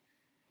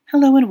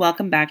Hello and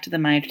welcome back to the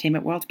My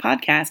Entertainment World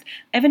podcast.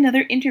 I have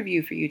another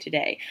interview for you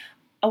today.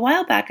 A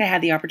while back, I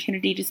had the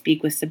opportunity to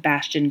speak with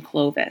Sebastian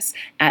Clovis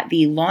at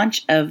the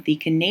launch of the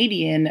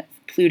Canadian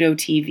Pluto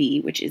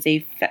TV, which is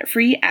a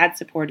free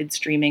ad-supported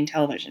streaming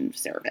television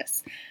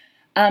service.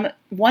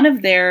 One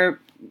of their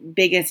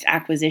biggest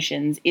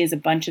acquisitions is a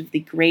bunch of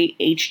the great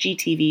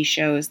HGTV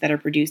shows that are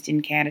produced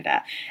in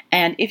Canada.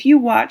 And if you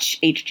watch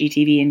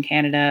HGTV in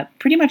Canada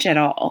pretty much at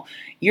all,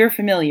 you're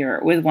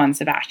familiar with one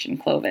Sebastian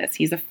Clovis.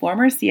 He's a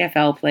former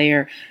CFL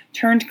player,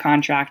 turned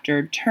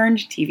contractor, turned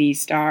TV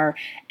star,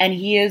 and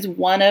he is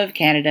one of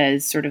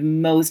Canada's sort of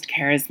most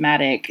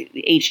charismatic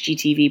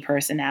HGTV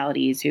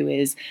personalities who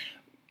is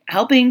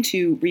helping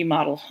to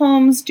remodel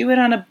homes, do it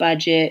on a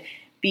budget,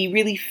 be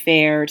really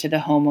fair to the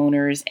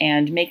homeowners,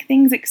 and make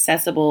things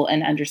accessible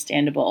and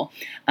understandable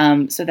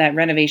so that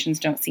renovations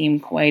don't seem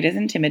quite as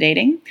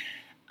intimidating.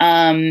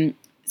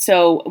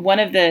 So one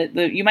of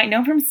the you might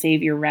know from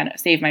Save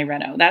My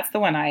Reno. That's the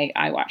one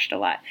I watched a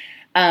lot.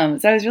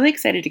 So I was really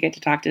excited to get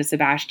to talk to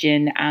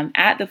Sebastian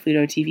at the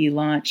Pluto TV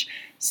launch.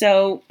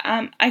 So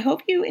I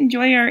hope you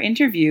enjoy our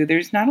interview.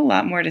 There's not a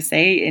lot more to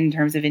say in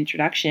terms of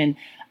introduction.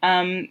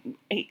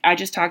 I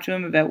just talked to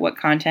him about what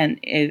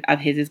content of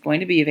his is going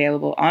to be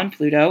available on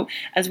Pluto,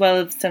 as well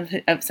as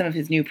some of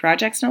his new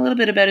projects and a little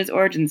bit about his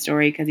origin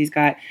story because he's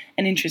got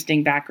an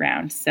interesting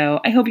background.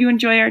 So I hope you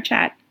enjoy our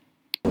chat.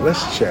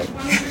 Let's chat.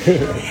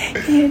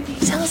 Can you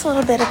tell us a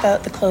little bit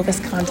about the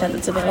Clovis content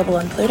that's available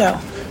on Pluto?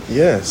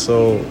 Yeah,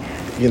 so,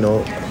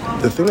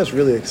 the thing that's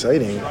really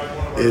exciting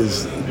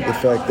is the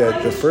fact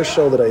that the first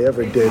show that I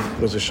ever did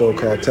was a show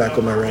called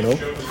Tackle My Reno.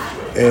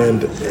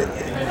 And,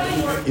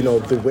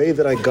 the way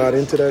that I got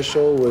into that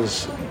show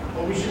was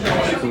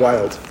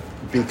wild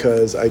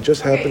because I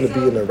just happened to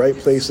be in the right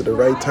place at the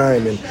right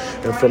time. And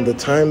from the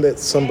time that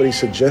somebody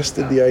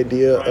suggested the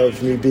idea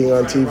of me being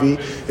on TV,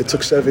 it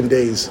took 7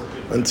 days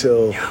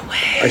until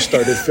I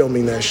started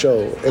filming that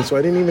show. And so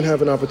I didn't even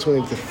have an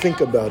opportunity to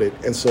think about it.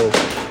 And so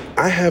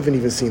I haven't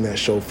even seen that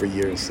show for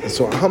years. And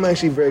so I'm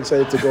actually very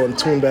excited to go and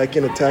tune back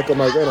in and Tackle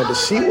My Reno to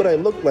see what I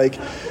looked like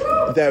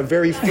that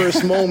very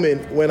first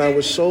moment when I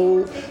was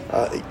so,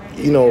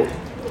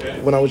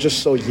 when I was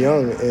just so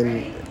young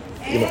and,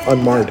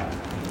 unmarred.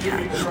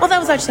 Yeah. Well, that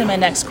was actually my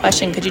next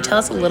question. Could you tell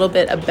us a little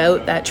bit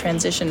about that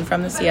transition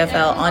from the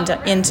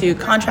CFL into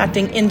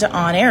contracting into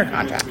on-air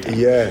contracting?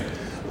 Yeah.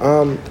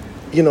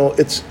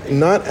 It's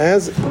not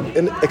as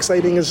an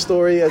exciting a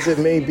story as it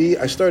may be.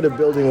 I started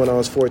building when I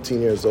was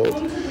 14 years old.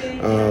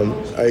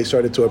 I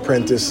started to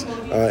apprentice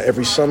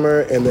every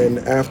summer, and then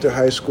after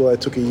high school, I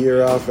took a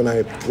year off, and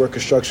I worked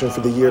construction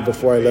for the year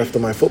before I left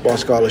on my football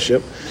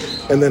scholarship.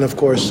 And then, of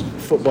course,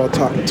 football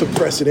took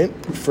precedent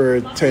for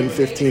 10,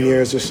 15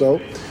 years or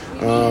so.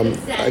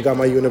 I got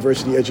my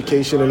university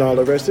education and all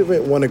the rest of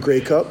it, won a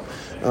Grey Cup,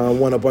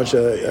 won a bunch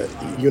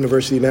of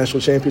university national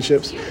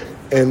championships,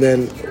 and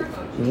then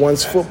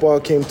once football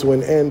came to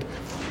an end,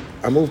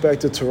 I moved back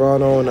to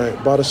Toronto and I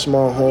bought a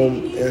small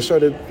home and I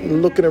started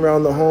looking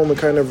around the home and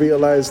kind of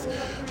realized,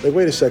 like,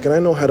 wait a second, I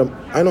know how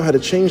to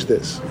change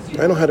this.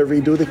 I know how to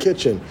redo the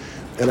kitchen.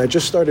 And I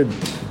just started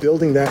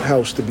building that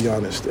house, to be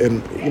honest.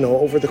 And,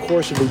 over the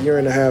course of a year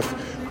and a half,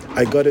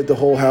 I gutted the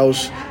whole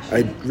house.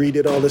 I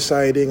redid all the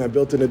siding. I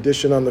built an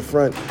addition on the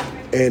front.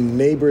 And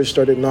neighbors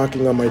started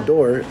knocking on my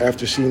door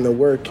after seeing the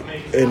work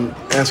and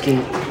asking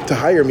to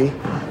hire me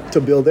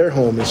to build their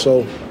home. And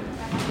so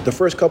the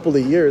first couple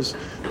of years,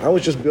 I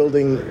was just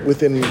building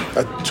within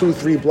a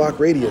 2-3 block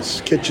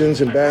radius,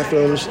 kitchens and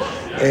bathrooms,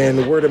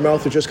 and word of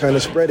mouth was just kind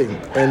of spreading.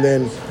 And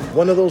then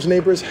one of those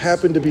neighbors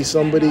happened to be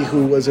somebody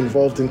who was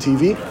involved in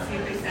TV,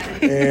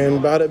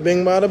 and bada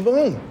bing, bada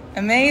boom.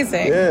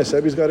 Amazing. Yeah,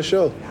 Sebby's got a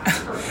show.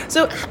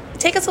 So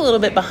take us a little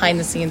bit behind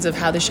the scenes of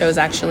how the show is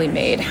actually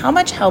made. How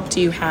much help do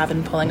you have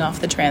in pulling off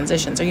the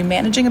transitions? Are you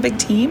managing a big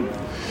team?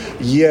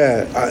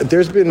 Yeah,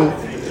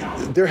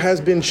 there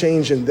has been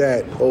change in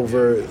that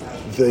over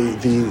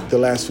the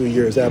last few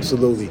years,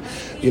 absolutely.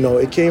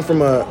 It came from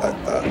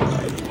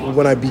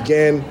when I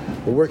began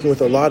working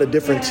with a lot of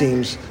different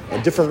teams,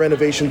 different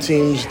renovation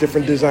teams,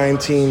 different design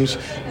teams,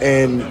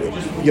 and,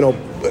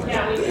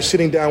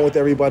 sitting down with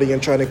everybody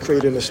and trying to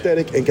create an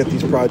aesthetic and get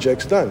these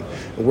projects done,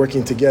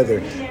 working together.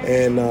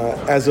 And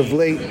as of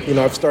late,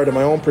 I've started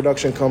my own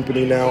production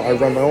company now. I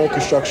run my own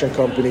construction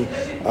company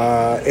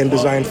and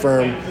design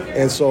firm.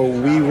 And so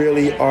we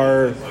really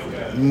are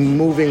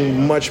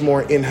moving much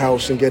more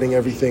in-house and getting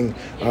everything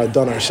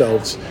done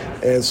ourselves.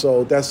 And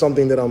so that's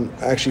something that I'm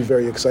actually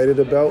very excited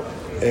about.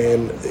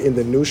 And in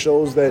the new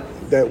shows that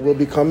will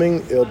be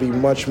coming, it'll be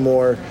much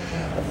more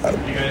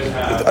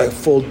a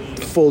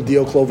full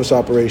deal Clovis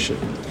operation.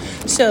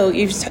 So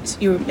you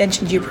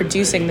mentioned you're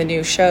producing the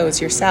new shows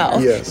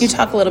yourself. Yes. Can you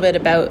talk a little bit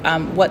about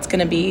what's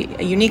going to be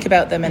unique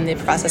about them and the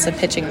process of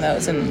pitching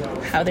those and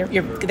how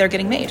they're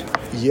getting made?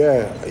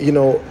 Yeah,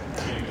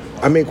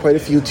 I made quite a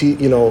few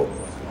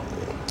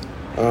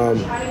how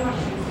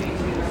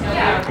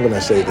can I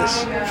say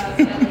this?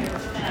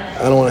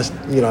 I don't want to,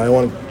 I don't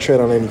want to tread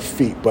on any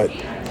feet, but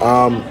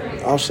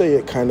I'll say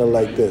it kind of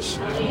like this.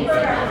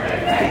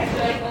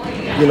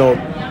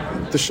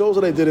 the shows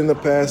that I did in the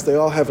past, they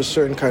all have a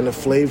certain kind of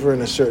flavor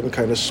and a certain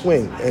kind of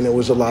swing, and it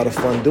was a lot of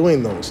fun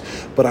doing those.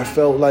 But I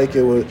felt like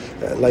it was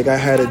like I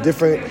had a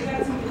different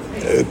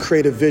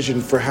creative vision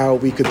for how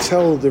we could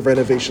tell the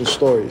renovation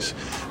stories.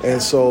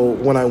 And so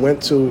when I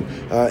went to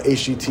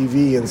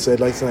HGTV and said,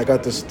 listen, I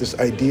got this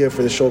idea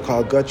for the show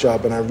called Gut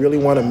Job, and I really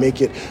want to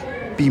make it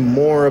be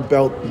more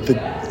about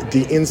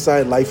the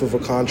inside life of a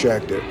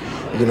contractor,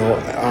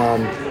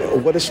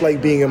 what it's like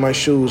being in my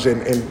shoes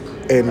and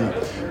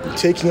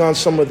taking on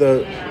some of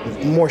the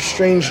more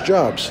strange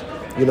jobs.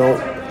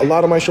 A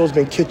lot of my shows have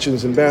been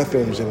kitchens and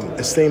bathrooms and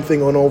the same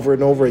thing on over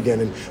and over again.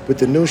 And with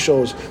the new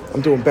shows,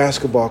 I'm doing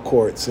basketball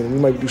courts, and we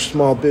might do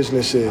small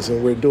businesses,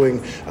 and we're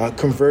doing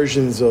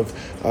conversions of,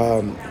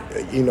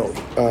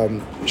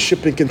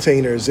 shipping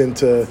containers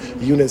into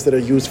units that are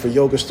used for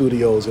yoga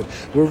studios. And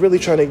we're really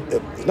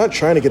not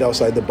trying to get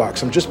outside the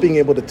box. I'm just being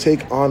able to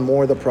take on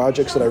more of the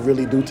projects that I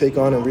really do take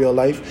on in real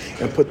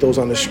life and put those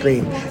on the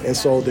screen. And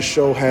so the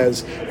show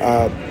has,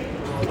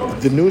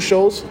 the new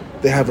shows,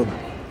 they have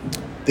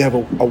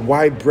a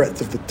wide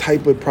breadth of the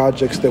type of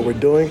projects that we're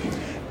doing,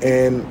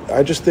 and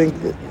I just think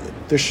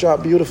they're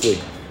shot beautifully.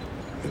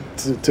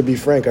 To be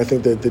frank, I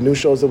think that the new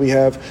shows that we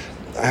have,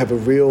 I have a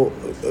real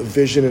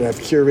vision, and I've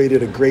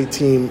curated a great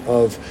team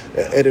of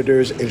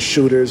editors and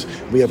shooters.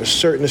 We have a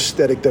certain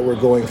aesthetic that we're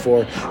going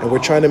for, and we're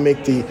trying to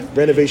make the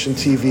renovation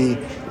TV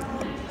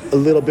a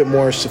little bit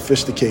more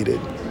sophisticated.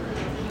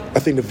 I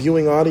think the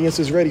viewing audience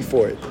is ready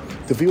for it.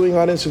 The viewing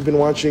audience has been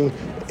watching,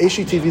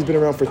 HGTV has been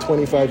around for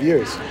 25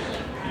 years.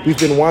 We've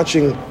been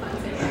watching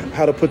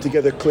how to put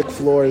together click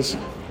floors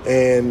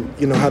and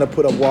how to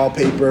put up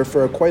wallpaper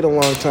for quite a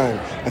long time.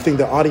 I think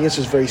the audience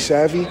is very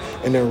savvy,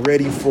 and they're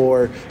ready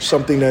for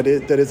something that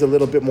is a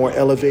little bit more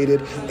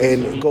elevated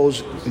and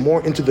goes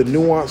more into the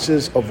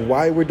nuances of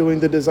why we're doing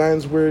the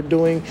designs we're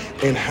doing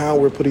and how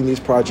we're putting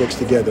these projects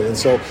together. And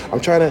so I'm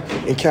trying to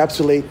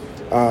encapsulate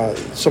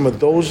some of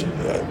those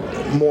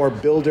more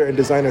builder and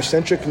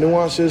designer-centric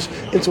nuances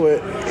into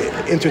an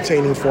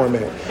entertaining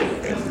format.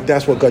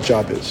 That's what Gut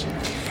Job is.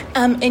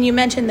 And you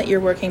mentioned that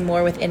you're working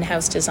more with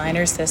in-house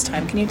designers this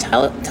time. Can you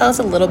tell us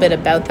a little bit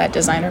about that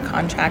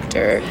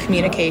designer-contractor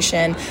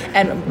communication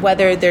and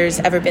whether there's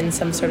ever been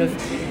some sort of,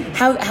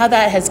 how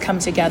that has come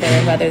together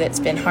and whether it's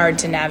been hard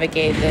to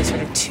navigate the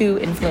sort of two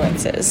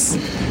influences?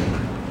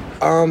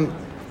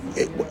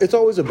 It's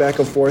always a back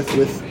and forth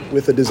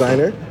with a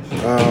designer.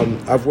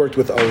 I've worked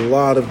with a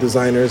lot of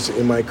designers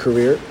in my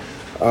career,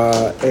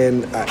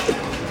 and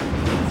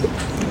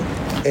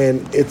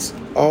it's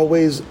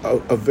always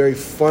a very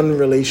fun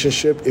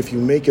relationship if you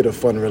make it a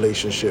fun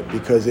relationship,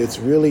 because it's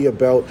really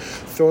about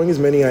throwing as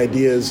many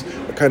ideas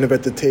kind of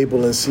at the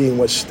table and seeing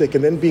what stick,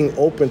 and then being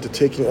open to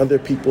taking other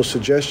people's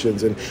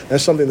suggestions. And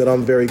that's something that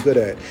I'm very good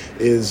at,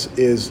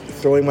 is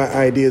throwing my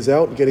ideas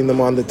out, getting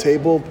them on the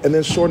table, and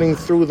then sorting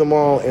through them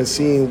all and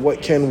seeing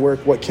what can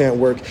work, what can't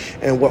work,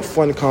 and what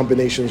fun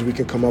combinations we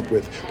can come up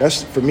with.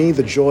 That's, for me,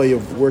 the joy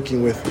of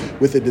working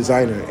with a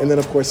designer. And then,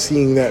 of course,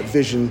 seeing that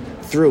vision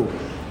through.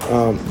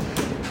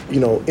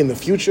 In the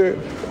future,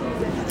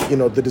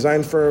 the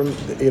design firm,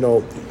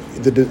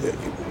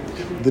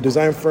 the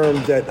design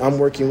firm that I'm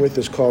working with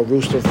is called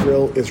Rooster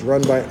Thrill. It's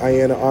run by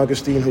Ayanna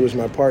Augustine, who is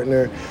my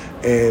partner,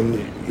 and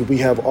we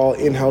have all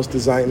in-house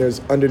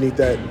designers underneath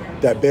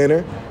that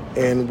banner.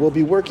 And we'll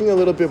be working a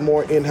little bit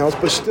more in-house,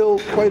 but still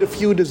quite a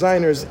few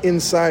designers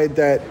inside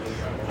that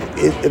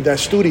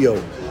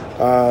studio.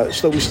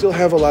 So we still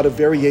have a lot of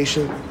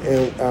variation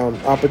and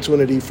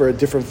opportunity for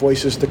different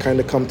voices to kind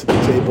of come to the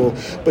table,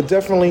 but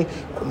definitely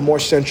more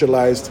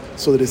centralized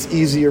so that it's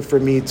easier for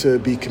me to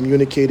be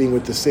communicating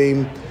with the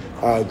same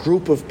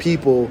group of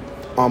people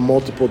on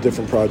multiple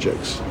different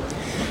projects.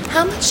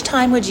 How much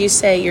time would you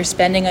say you're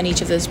spending on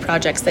each of those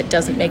projects that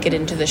doesn't make it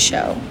into the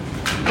show?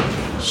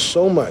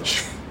 So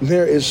much.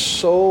 There is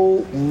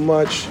so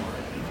much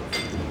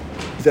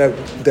that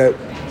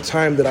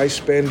time that I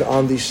spend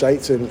on these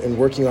sites and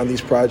working on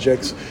these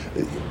projects.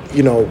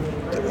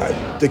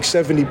 I think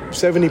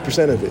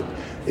 70% of it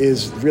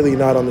is really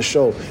not on the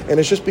show. And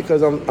it's just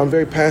because I'm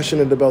very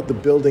passionate about the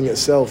building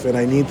itself, and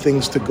I need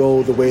things to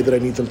go the way that I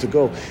need them to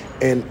go.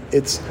 And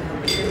it's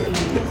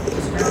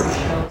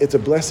a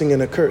blessing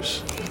and a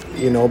curse,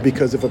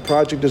 because if a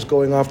project is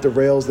going off the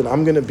rails, then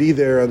I'm going to be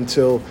there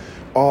until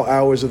all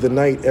hours of the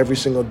night, every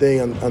single day,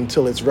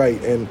 until it's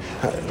right. And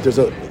there's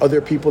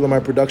other people in my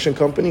production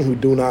company who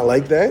do not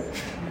like that.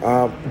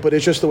 But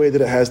it's just the way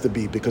that it has to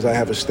be, because I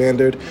have a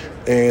standard,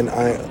 and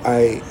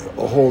I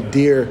hold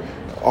dear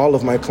all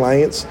of my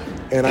clients.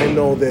 And I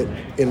know that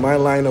in my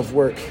line of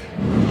work,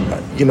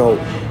 your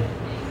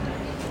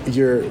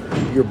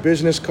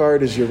business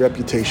card is your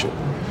reputation.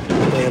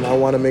 And I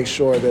want to make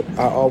sure that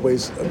I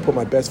always put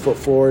my best foot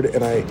forward,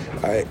 and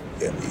I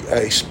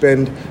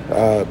spend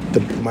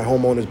my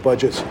homeowners'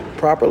 budgets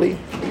properly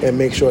and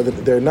make sure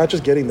that they're not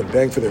just getting the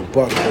bang for their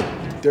buck, but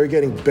they're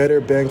getting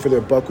better bang for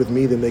their buck with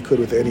me than they could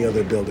with any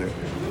other builder.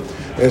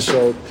 And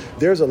so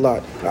there's a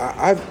lot.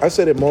 I've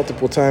said it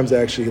multiple times,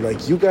 actually,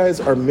 like, you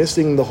guys are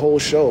missing the whole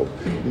show.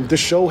 The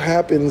show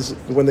happens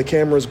when the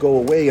cameras go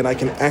away and I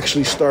can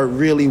actually start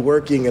really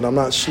working, and I'm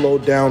not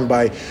slowed down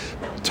by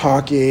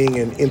talking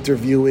and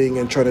interviewing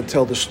and trying to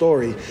tell the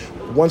story.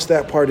 Once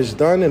that part is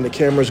done and the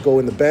cameras go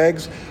in the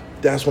bags,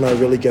 that's when I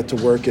really get to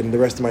work, and the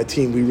rest of my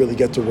team, we really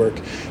get to work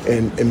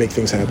and make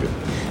things happen.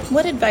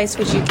 What advice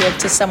would you give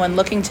to someone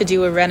looking to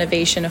do a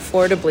renovation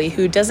affordably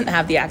who doesn't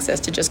have the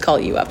access to just call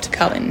you up to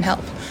come in and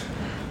help?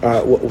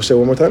 Say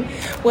one more time?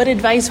 What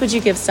advice would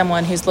you give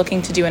someone who's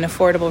looking to do an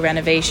affordable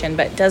renovation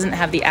but doesn't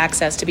have the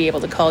access to be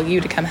able to call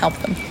you to come help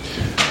them?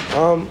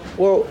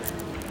 Well,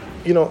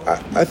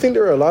 I think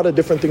there are a lot of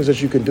different things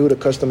that you can do to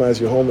customize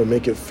your home and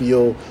make it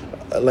feel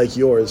like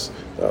yours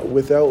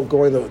without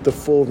going the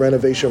full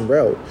renovation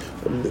route.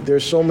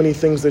 There's so many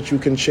things that you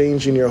can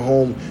change in your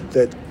home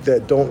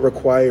that don't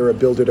require a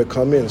builder to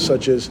come in,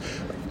 such as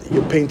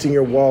you're painting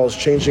your walls,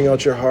 changing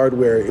out your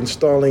hardware,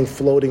 installing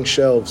floating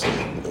shelves,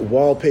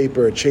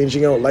 wallpaper,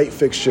 changing out light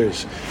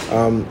fixtures.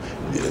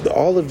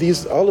 All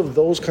of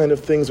those kind of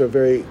things are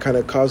very kind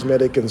of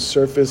cosmetic and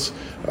surface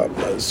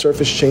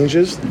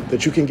changes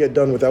that you can get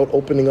done without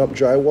opening up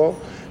drywall.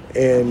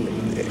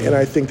 And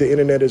I think the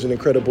internet is an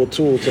incredible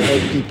tool to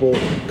help people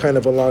kind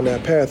of along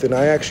that path. And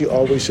I actually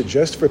always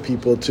suggest for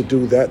people to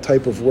do that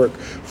type of work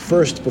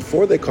first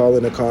before they call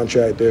in a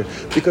contractor,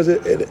 because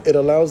it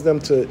allows them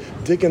to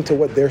dig into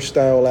what their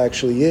style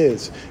actually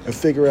is and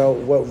figure out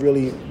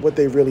what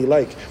they really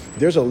like.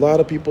 There's a lot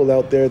of people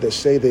out there that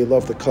say they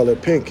love the color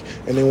pink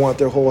and they want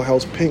their whole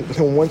house pink.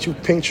 And once you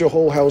paint your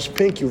whole house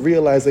pink, you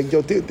realize that,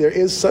 dude, there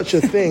is such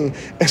a thing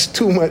as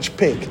too much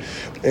pink.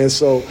 And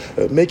so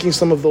making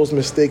some of those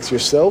mistakes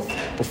yourself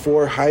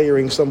before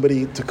hiring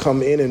somebody to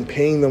come in and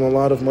paying them a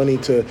lot of money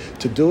to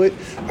do it,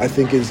 I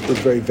think is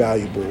very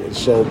valuable. And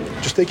so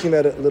just taking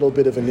that little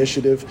bit of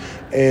initiative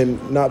and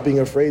not being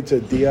afraid to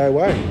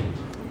DIY.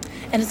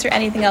 And is there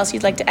anything else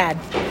you'd like to add?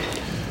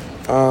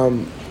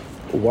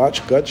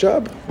 Watch Gut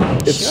Job.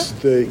 It's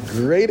the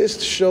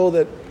greatest show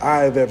that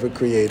I've ever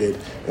created,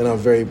 and I'm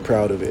very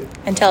proud of it.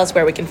 And tell us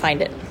where we can find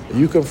it.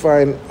 You can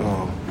find...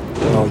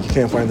 No, you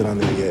can't find it on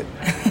there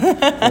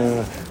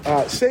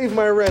yet. Save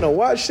My Reno.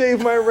 Watch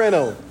Save My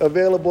Reno.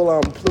 Available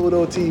on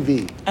Pluto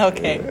TV.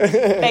 Okay.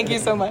 Thank you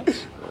so much.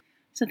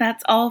 So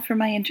that's all for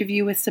my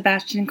interview with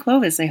Sebastian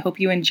Clovis. I hope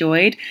you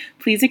enjoyed.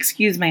 Please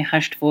excuse my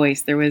hushed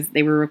voice. They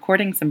were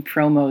recording some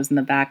promos in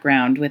the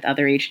background with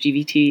other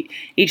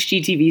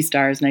HGTV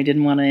stars, and I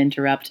didn't want to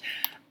interrupt.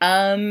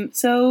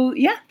 So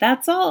yeah,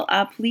 that's all.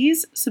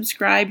 Please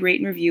subscribe, rate,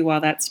 and review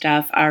all that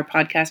stuff. Our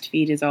podcast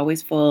feed is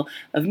always full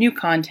of new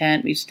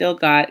content. We've still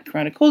got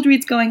Corona Cold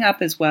Reads going up,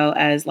 as well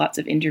as lots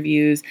of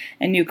interviews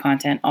and new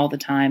content all the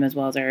time, as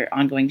well as our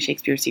ongoing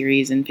Shakespeare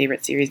series and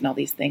favorite series and all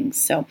these things.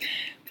 So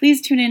please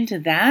tune in to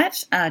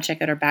that.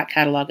 Check out our back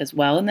catalog as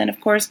well. And then,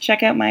 of course,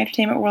 check out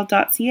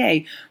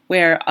myentertainmentworld.ca,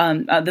 where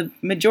the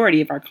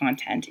majority of our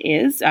content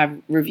is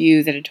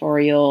reviews,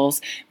 editorials,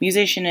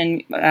 musician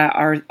and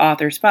our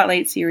author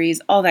spotlight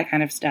series, all that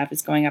kind of stuff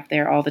is going up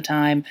there all the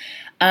time.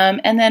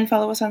 And then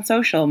follow us on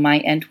social,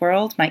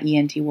 myentworld, my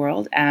ENT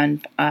World,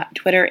 and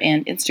Twitter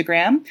and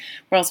Instagram.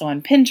 We're also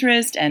on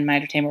Pinterest and My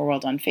Entertainment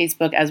World on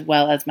Facebook, as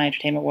well as My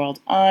Entertainment World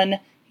on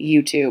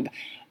YouTube.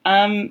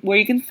 Where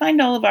you can find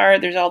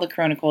there's all the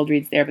Corona Cold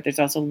Reads there, but there's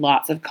also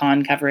lots of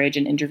con coverage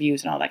and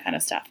interviews and all that kind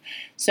of stuff.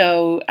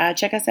 So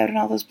check us out on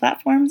all those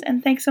platforms,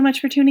 and thanks so much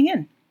for tuning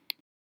in.